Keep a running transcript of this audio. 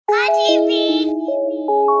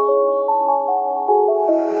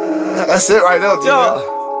That's it right there, yeah.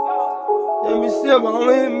 Let me sip, I'm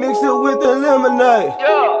gonna mix it with the lemonade.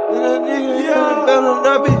 Yeah. And that nigga, yeah, better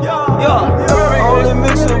not be. Yeah. Only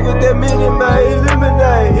mix it with that Minute Maid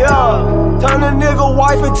lemonade. Yeah. Turn a nigga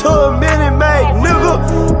wife into a Minute Maid. Nigga,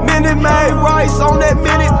 Minute Maid rice on that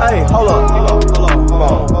minute. Hey, hold on.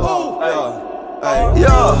 Hey,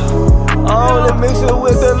 yeah. I only mix it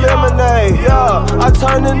with the lemonade, yeah. I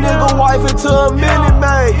turn a nigga wife into a Minute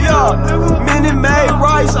Maid, yeah. Minute Maid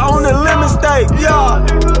rice on the lemon steak, yeah.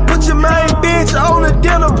 Put your main bitch on the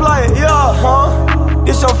dinner plate, yeah, huh?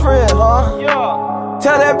 This your friend, huh? Yeah.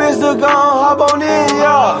 Tell that bitch to go hop on in,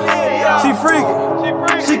 yeah. She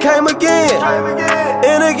freakin', she came again,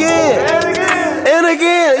 and again, and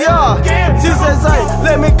again, yeah. She said, say,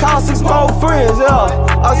 let me call 6 more friends, yeah.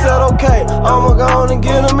 I said, okay, I'ma go on and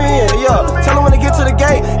get them in, yeah. Tell them when they get to the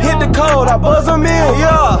gate, hit the code, I buzz them in,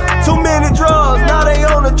 yeah. Too many drugs, now they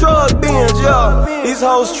on the drug binge, yeah. These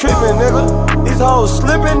hoes trippin', nigga. These hoes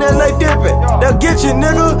slippin' and they dippin'. They'll get you,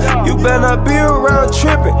 nigga. You better not be around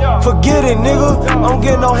trippin'. Forget it, nigga. I don't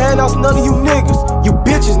get no handouts, none of you niggas. You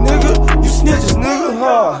bitches, nigga. You snitches, nigga,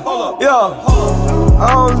 huh? Yeah.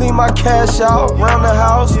 I don't leave my cash out round the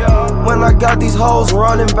house when I got these hoes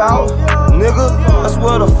running bout. Nigga, that's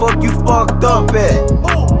where the fuck you fucked up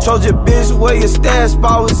at. Told your bitch where your stash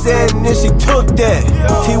spot was at, and then she took that.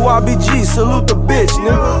 TYBG, salute the bitch,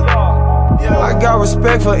 nigga. I got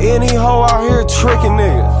respect for any hoe out here tricking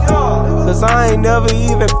niggas, cause I ain't never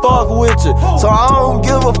even fuck with you. So I don't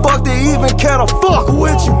give a fuck to even care to fuck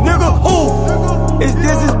with you, nigga. Who? Is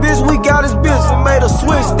this bitch? We got this bitch and made her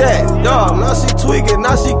switch that. Yo, now she tweaking,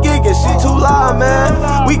 now she geeking, she too loud,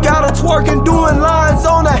 man. We got her twerking, doing lines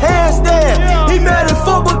on a handstand. He mad as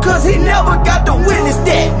fuck because he never got to witness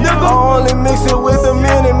that, nigga. I only mix it with a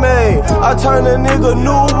Minute Maid. I turn a nigga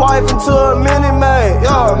new wife into a Minute Maid.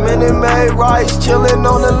 Yo, Minute Maid rice, chillin'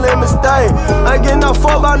 on the lemon steak. I ain't getting no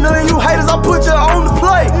fuck by none of you haters, I put you on the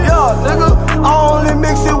plate. Yeah, nigga, I only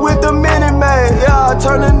mix it with the Minute Maid. Yeah, I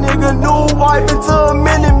turn a nigga new wife into a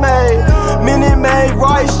Minute Maid. Minute Maid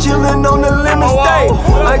rice, chillin' on the lemon steak.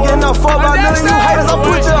 I ain't getting no fuck by none of you haters, I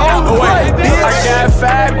put you on the plate, bitch. I got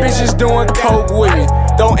 5 bitches doing coke with me.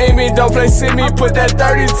 Don't aim me, don't play see me, put that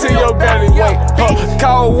 30 to your belly. Wait,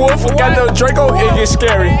 call Wolf, got the Draco, it get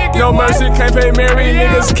scary. No mercy, can't pay Mary,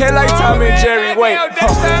 niggas can't like Tom and Jerry. Wait,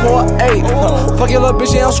 4-8, fuck your little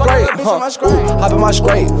bitch, yeah, I'm straight. Hop in my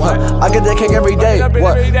scrape, I get that cake every day.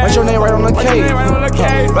 What? Write your name right on the cake.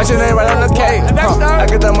 Write your name right on the cake. I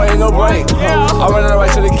get that money, no break. I run it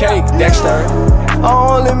right to the cake, Dexter. I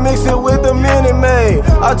only mix it with a Minute Maid.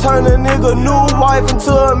 I turn a nigga new wife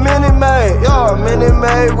into a Minute Maid. Yeah, Minute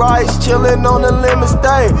Maid rice, chillin' on the lemon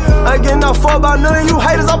steak. I ain't getting no fuck by none of you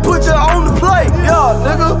haters, I put you on the plate. Yeah,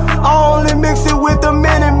 nigga, I only mix it with a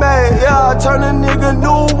Minute Maid. Yeah, I turn a nigga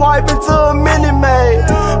new wife into a Minute Maid.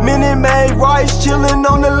 Minute Maid rice, chillin'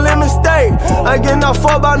 on the lemon steak. I ain't getting no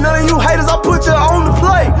fuck by none of you haters, I put you on the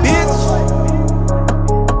plate, bitch.